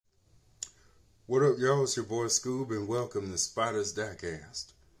What up, y'all? It's your boy Scoob, and welcome to Spider's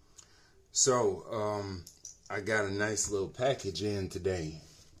Diecast. So, I got a nice little package in today.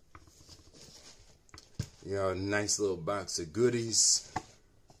 You know, a nice little box of goodies.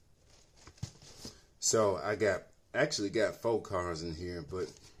 So, I actually got 4 cars in here, but,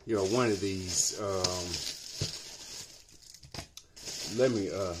 you know, one of these,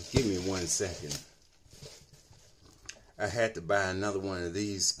 give me 1 second. I had to buy another one of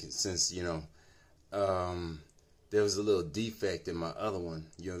these since, you know, there was a little defect in my other one.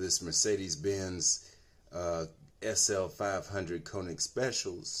 You know, this Mercedes-Benz SL500 Koenig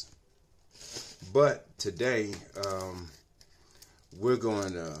Specials. But today, we're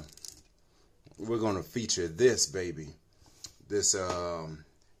going to feature this baby, this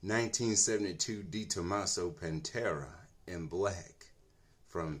 1972 Tomaso Pantera in black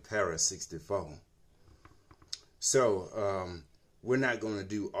from Para64. So, we're not going to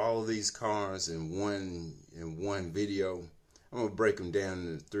do all these cars in one video. I'm going to break them down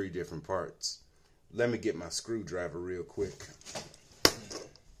into 3 different parts. Let me get my screwdriver real quick.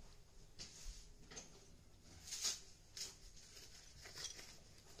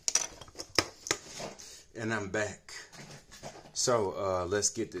 And I'm back. So let's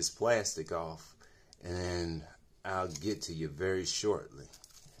get this plastic off, and I'll get to you very shortly.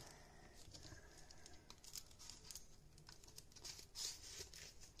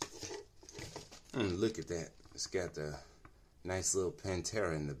 Look at that. It's got the nice little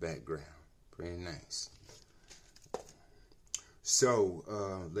Pantera in the background. Pretty nice. So,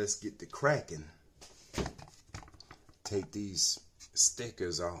 let's get to cracking. Take these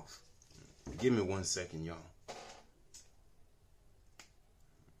stickers off. Give me 1 second, y'all.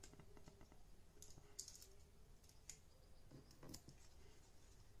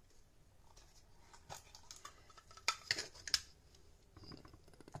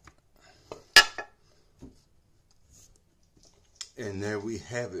 And there we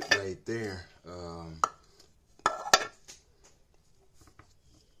have it right there.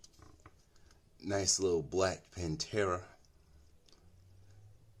 Nice little black Pantera.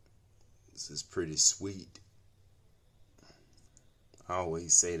 This is pretty sweet. I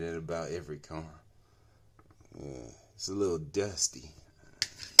always say that about every car. It's a little dusty.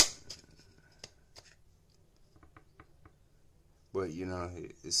 But you know,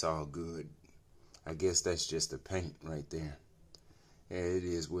 it's all good. I guess that's just the paint right there. Yeah, it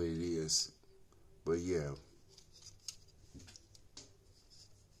is what it is. But yeah.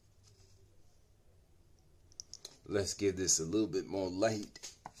 Let's give this a little bit more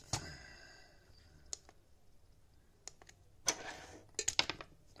light.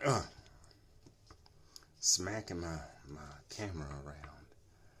 Smacking my camera around.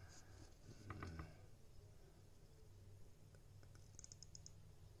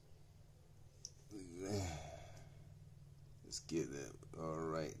 Let's get that. All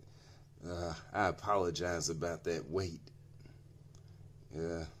right. I apologize about that weight.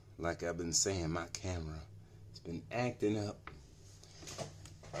 Like I've been saying, my camera has been acting up.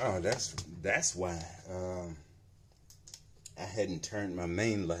 Oh, that's why I hadn't turned my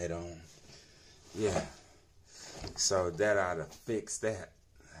main light on. Yeah. So that ought to fix that.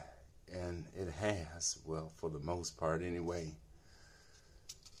 And it has. Well, for the most part anyway.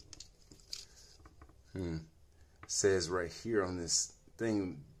 Says right here on this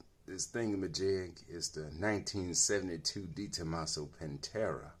thingamajig is the 1972 Tomaso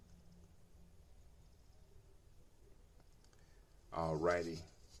Pantera. Alrighty.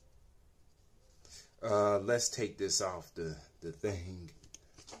 Let's take this off the thing.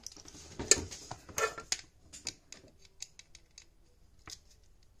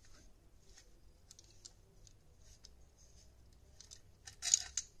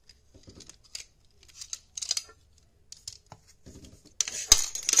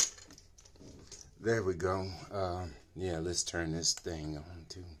 There we go. Yeah, let's turn this thing on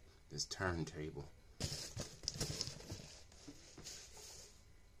to this turntable.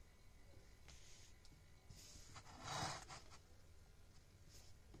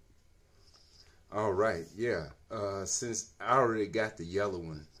 All right, yeah. Since I already got the yellow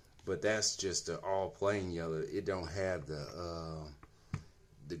one, but that's just the all plain yellow. It don't have the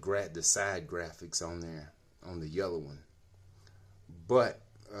side graphics on there on the yellow one. But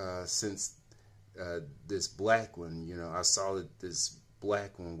since this black one, you know, I saw that this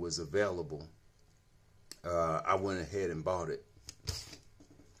black one was available. I went ahead and bought it.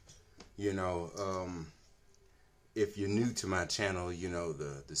 You know, if you're new to my channel, you know,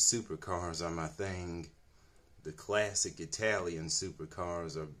 the supercars are my thing. The classic Italian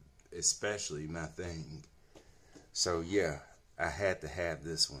supercars are especially my thing. So yeah, I had to have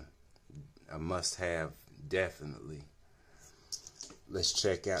this one. a must-have, definitely. Let's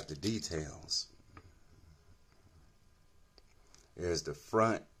check out the details. There's the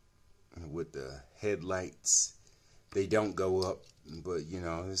front with the headlights. They don't go up, but you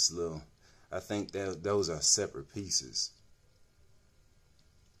know, it's little. I think that those are separate pieces.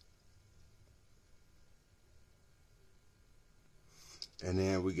 And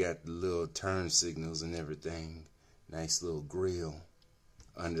then we got the little turn signals and everything. Nice little grill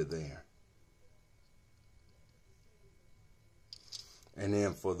under there. And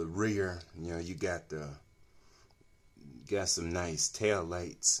then for the rear, you know, you got some nice tail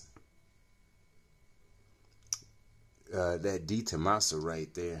lights. That Tomaso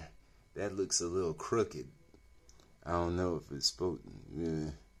right there, that looks a little crooked. I don't know if it's supposed,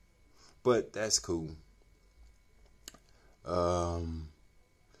 yeah. But that's cool.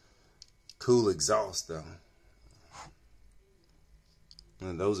 Cool exhaust though.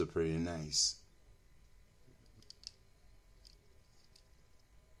 And those are pretty nice.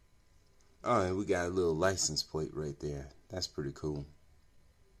 Oh, and we got a little license plate right there. That's pretty cool.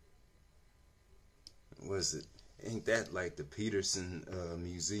 What is it? Ain't that like the Peterson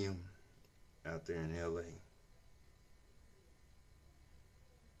Museum out there in LA?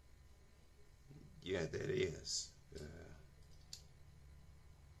 Yeah, that is.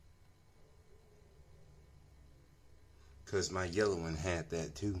 Because my yellow one had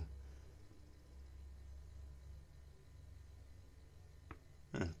that too.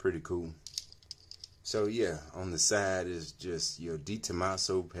 Pretty cool. So yeah, on the side is just your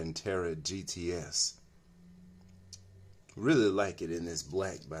Tomaso Pantera GTS. Really like it in this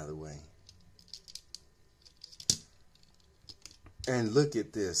black, by the way. And look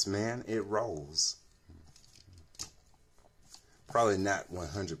at this, man. It rolls. Probably not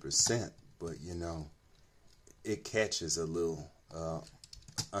 100%, but you know, it catches a little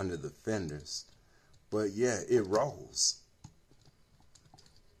under the fenders. But yeah, it rolls.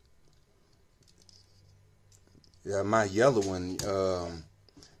 Yeah, my yellow one,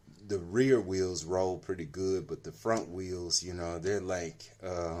 the rear wheels roll pretty good, but the front wheels, you know, they're like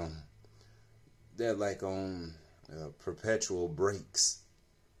on perpetual brakes.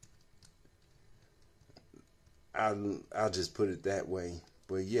 I'll just put it that way.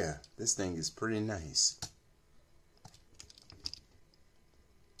 But yeah, this thing is pretty nice.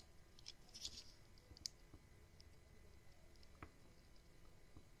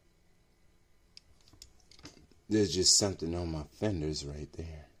 There's just something on my fenders right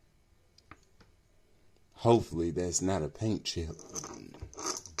there. Hopefully that's not a paint chip.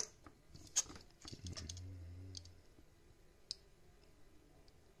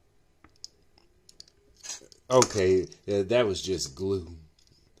 Okay, yeah, that was just glue.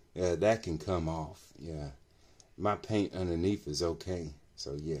 Yeah, that can come off. Yeah, my paint underneath is okay.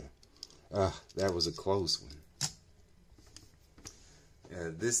 So yeah, that was a close one.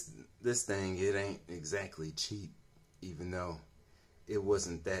 This thing, it ain't exactly cheap, even though it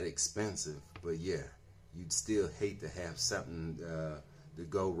wasn't that expensive. But yeah, you'd still hate to have something to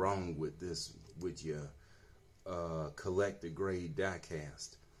go wrong with this, with your collector grade die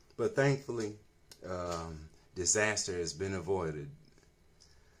cast. But thankfully, disaster has been avoided.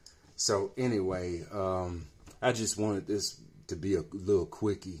 So anyway, I just wanted this to be a little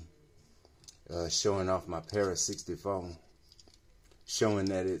quickie, showing off my Para64, showing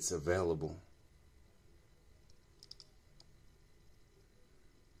that it's available.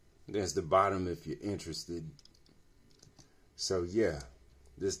 There's the bottom if you're interested. So yeah,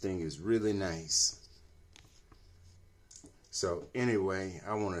 this thing is really nice. So anyway,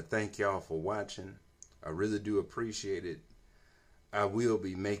 I want to thank y'all for watching. I really do appreciate it. I will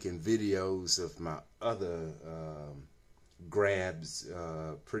be making videos of my other grabs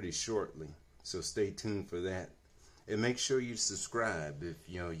pretty shortly. So stay tuned for that. And make sure you subscribe if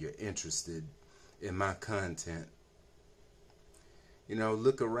you're interested in my content.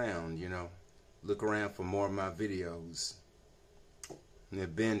 Look around, look around for more of my videos. And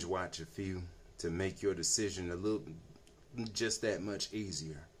then binge watch a few to make your decision just that much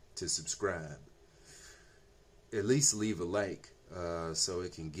easier to subscribe. At least leave a like so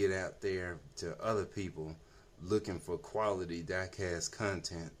it can get out there to other people looking for quality diecast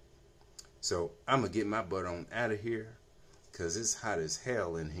content. So I'm going to get my butt on out of here because it's hot as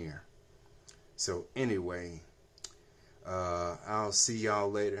hell in here. So anyway, I'll see y'all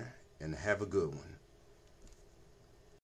later and have a good one.